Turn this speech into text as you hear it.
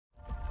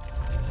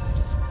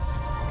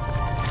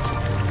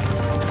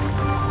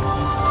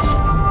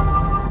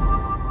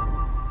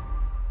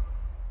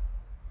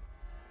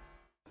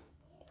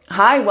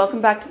Hi, welcome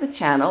back to the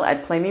channel.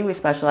 At Play Me, we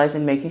specialize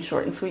in making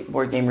short and sweet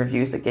board game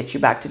reviews that get you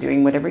back to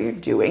doing whatever you're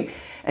doing.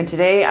 And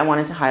today I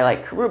wanted to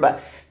highlight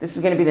Karuba. This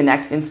is going to be the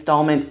next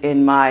installment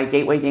in my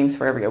Gateway Games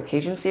for Every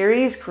Occasion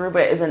series.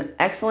 Karuba is an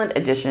excellent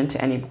addition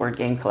to any board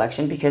game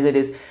collection because it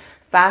is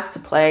fast to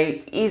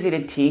play, easy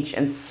to teach,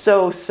 and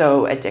so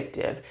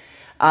addictive.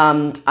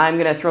 I'm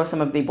going to throw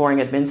some of the boring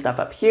admin stuff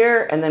up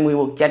here, and then we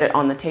will get it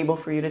on the table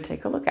for you to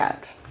take a look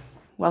at.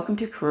 Welcome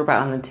to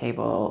Karuba on the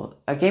Table.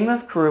 A game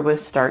of Karuba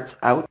starts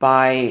out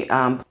by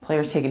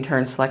players taking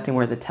turns selecting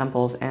where the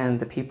temples and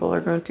the people are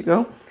going to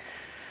go.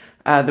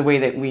 The way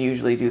that we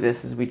usually do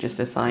this is we just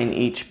assign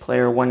each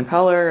player one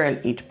color,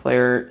 and each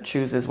player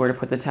chooses where to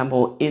put the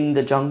temple in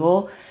the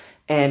jungle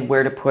and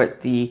where to put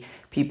the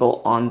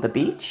people on the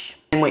beach.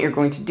 And what you're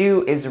going to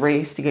do is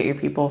race to get your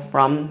people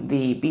from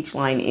the beach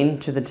line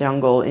into the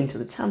jungle, into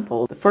the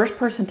temple. The first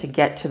person to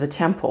get to the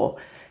temple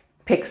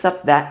picks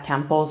up that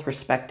temple's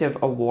respective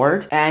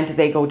award, and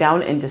they go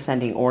down in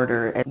descending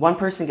order. And one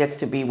person gets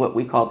to be what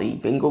we call the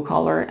bingo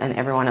caller, and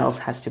everyone else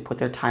has to put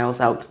their tiles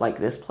out like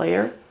this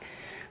player.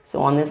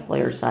 So on this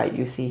player's side,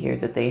 you see here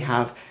that they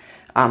have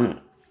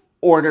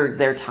ordered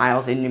their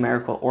tiles in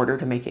numerical order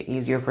to make it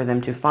easier for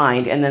them to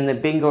find. And then the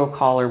bingo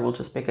caller will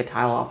just pick a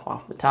tile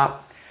off the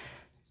top,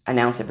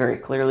 announce it very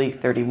clearly,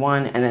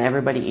 31, and then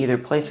everybody either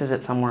places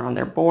it somewhere on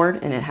their board,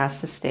 and it has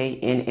to stay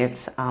in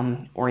its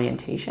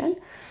orientation.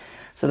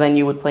 So then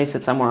you would place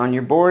it somewhere on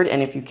your board,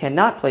 and if you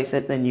cannot place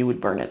it, then you would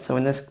burn it. So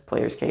in this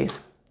player's case,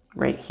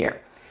 right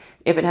here.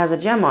 If it has a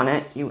gem on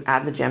it, you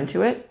add the gem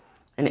to it,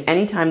 and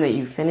anytime that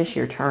you finish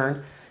your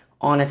turn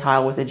on a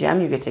tile with a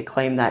gem, you get to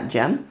claim that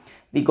gem.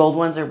 The gold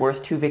ones are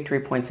worth 2 victory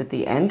points at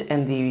the end,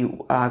 and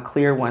the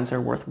clear ones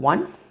are worth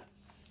 1.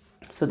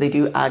 So they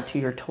do add to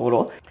your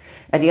total.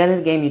 At the end of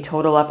the game, you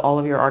total up all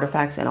of your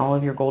artifacts and all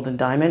of your gold and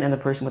diamond, and the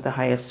person with the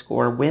highest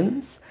score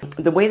wins.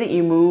 The way that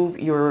you move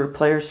your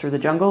players through the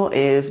jungle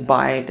is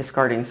by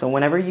discarding. So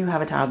whenever you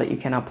have a tile that you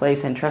cannot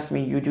place, and trust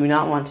me, you do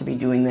not want to be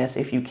doing this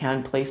if you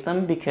can place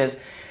them, because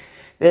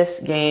this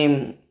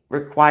game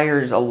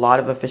requires a lot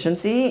of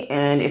efficiency,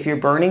 and if you're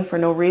burning for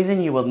no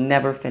reason, you will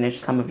never finish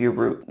some of your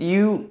route.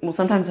 You will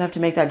sometimes have to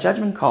make that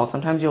judgment call.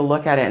 Sometimes you'll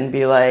look at it and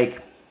be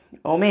like,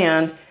 oh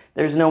man,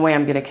 there's no way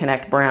I'm going to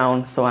connect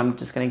brown, so I'm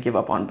just going to give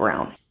up on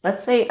brown.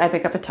 Let's say I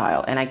pick up a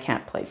tile and I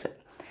can't place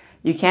it.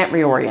 You can't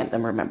reorient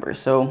them, remember.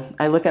 So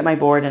I look at my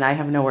board and I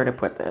have nowhere to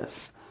put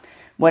this.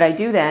 What I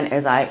do then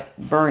is I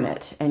burn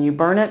it. And you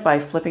burn it by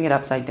flipping it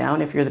upside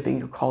down. If you're the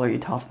bingo caller, you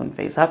toss them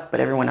face up, but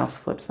everyone else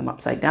flips them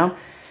upside down.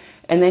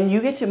 And then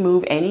you get to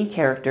move any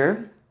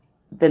character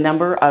the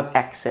number of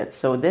exits.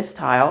 So this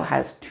tile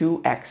has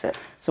 2 exits.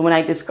 So when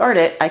I discard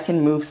it, I can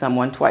move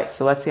someone twice.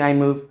 So let's say I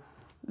move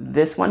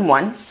this one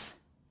once,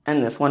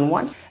 and this one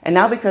once. And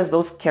now because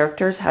those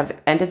characters have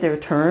ended their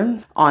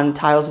turns on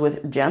tiles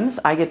with gems,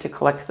 I get to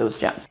collect those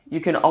gems.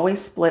 You can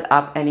always split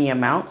up any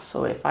amount.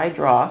 So if I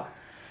draw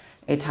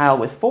a tile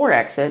with 4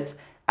 exits,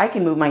 I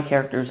can move my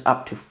characters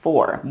up to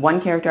 4.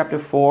 1 character up to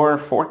 4,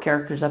 4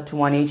 characters up to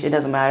 1 each. It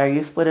doesn't matter.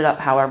 You split it up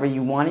however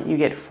you want it. You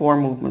get 4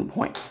 movement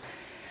points.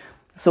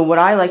 So what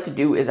I like to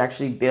do is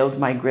actually build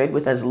my grid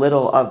with as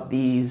little of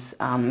these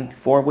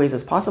 4 ways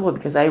as possible,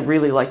 because I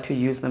really like to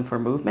use them for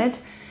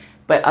movement.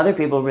 But other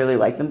people really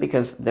like them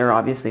because they're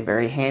obviously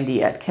very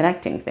handy at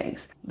connecting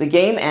things. The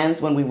game ends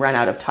when we run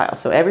out of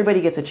tiles, so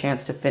everybody gets a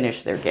chance to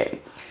finish their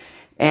game.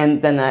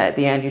 And then at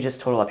the end, you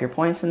just total up your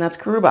points, and that's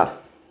Karuba.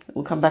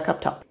 We'll come back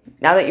up top.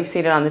 Now that you've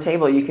seen it on the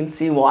table, you can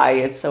see why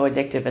it's so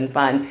addictive and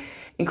fun.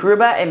 In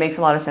Karuba, it makes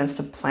a lot of sense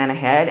to plan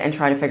ahead and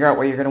try to figure out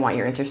where you're going to want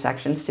your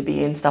intersections to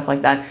be and stuff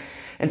like that.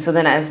 And so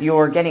then as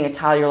you're getting a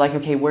tile, you're like,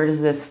 okay, where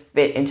does this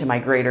fit into my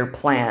greater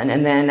plan?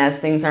 And then as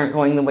things aren't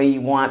going the way you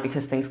want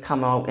because things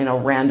come out in a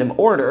random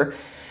order,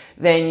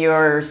 then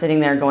you're sitting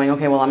there going,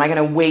 okay, well, am I going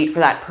to wait for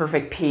that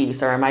perfect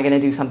piece, or am I going to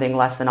do something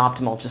less than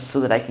optimal just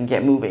so that I can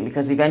get moving?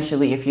 Because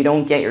eventually, if you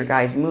don't get your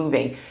guys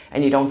moving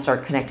and you don't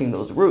start connecting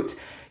those routes,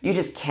 you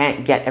just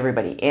can't get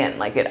everybody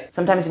in.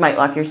 Sometimes you might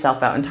lock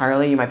yourself out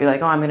entirely. You might be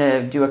like, oh, I'm going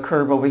to do a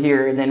curve over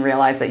here, and then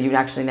realize that you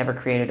actually never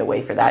created a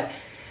way for that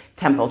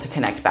temple to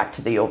connect back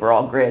to the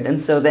overall grid.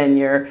 And so then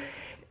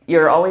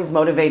you're always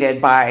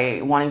motivated by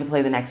wanting to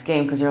play the next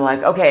game because you're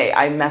like, okay,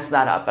 I messed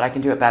that up, but I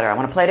can do it better. I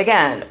want to play it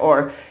again.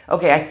 Or,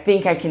 okay, I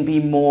think I can be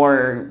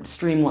more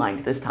streamlined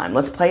this time.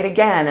 Let's play it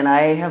again. And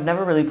I have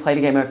never really played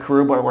a game of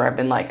Karuba where I've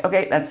been like,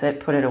 okay, that's it,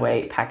 put it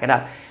away, pack it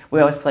up. We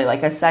always play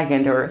like a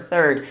second or a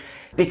third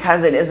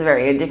because it is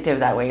very addictive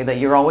that way, that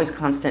you're always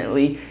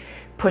constantly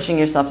pushing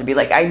yourself to be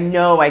like, I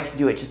know I can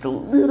do it just a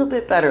little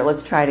bit better.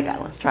 Let's try it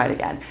again. Let's try it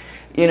again.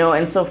 You know,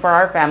 and so for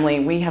our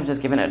family, we have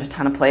just given it a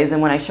ton of plays.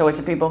 And when I show it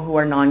to people who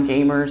are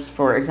non-gamers,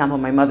 for example,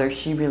 my mother,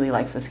 she really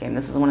likes this game.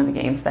 This is one of the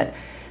games that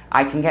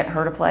I can get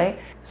her to play.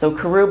 So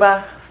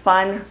Karuba,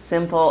 fun,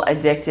 simple,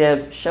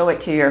 addictive. Show it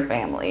to your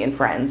family and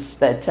friends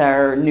that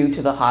are new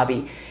to the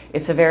hobby.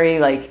 It's a very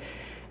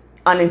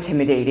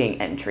unintimidating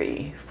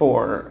entry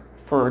for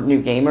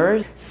new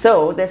gamers.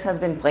 So this has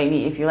been Play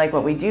Me. If you like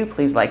what we do,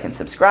 please like and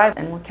subscribe,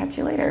 and we'll catch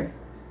you later.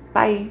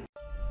 Bye.